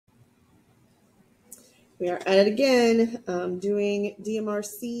We are at it again, doing Dmr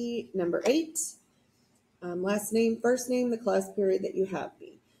C number 8. Last name, first name, the class period that you have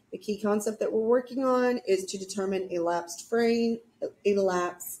me. The key concept that we're working on is to determine elapsed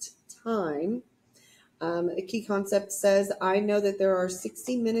time. The key concept says, I know that there are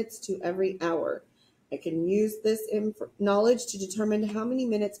 60 minutes to every hour. I can use this knowledge to determine how many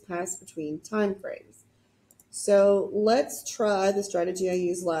minutes pass between time frames. So let's try the strategy I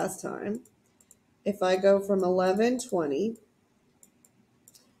used last time. If I go from 11:20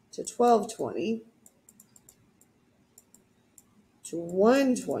 to 12:20 to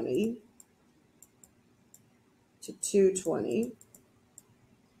 1:20 to 2:20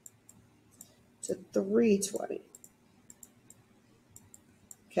 to 3:20.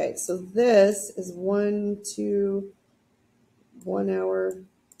 Okay, so this is 1 hour,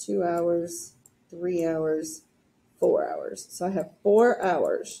 2 hours, 3 hours, 4 hours. So I have 4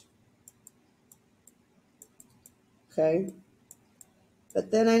 hours. Okay.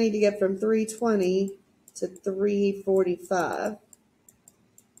 But then I need to get from 3:20 to 3:45.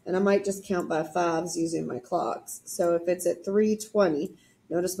 And I might just count by fives using my clocks. So if it's at 3:20,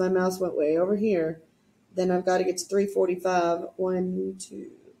 notice my mouse went way over here. Then I've got to get to 3:45. 1,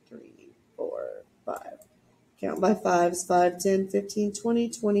 2, 3, 4, 5. Count by fives. 5, 10, 15, 20,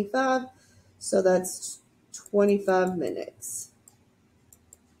 25. So that's 25 minutes.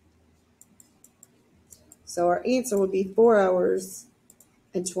 So our answer would be 4 hours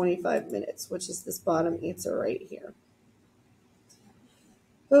and 25 minutes, which is this bottom answer right here.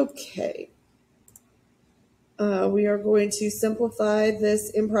 Okay. We are going to simplify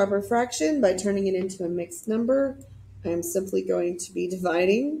this improper fraction by turning it into a mixed number. I am simply going to be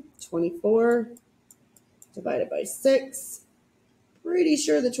dividing 24 divided by 6. Pretty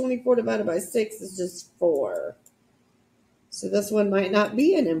sure the 24 divided by 6 is just 4. So this one might not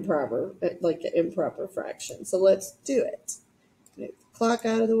be an improper, like an improper fraction. So let's do it. Get the clock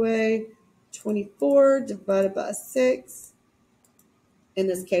out of the way. 24 divided by 6. In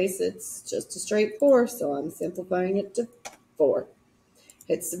this case, it's just a straight 4, so I'm simplifying it to 4.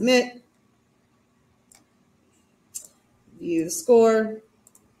 Hit submit. View the score.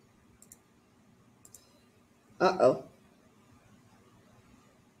 Uh-oh.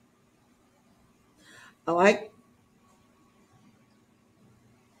 All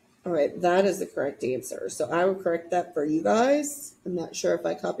right, that is the correct answer. So I will correct that for you guys. I'm not sure if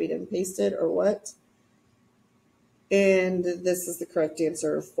I copied and pasted or what. And this is the correct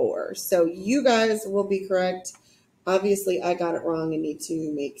answer, 4. So you guys will be correct. Obviously, I got it wrong and need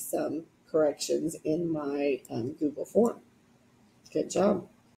to make some corrections in my Google form. Good job.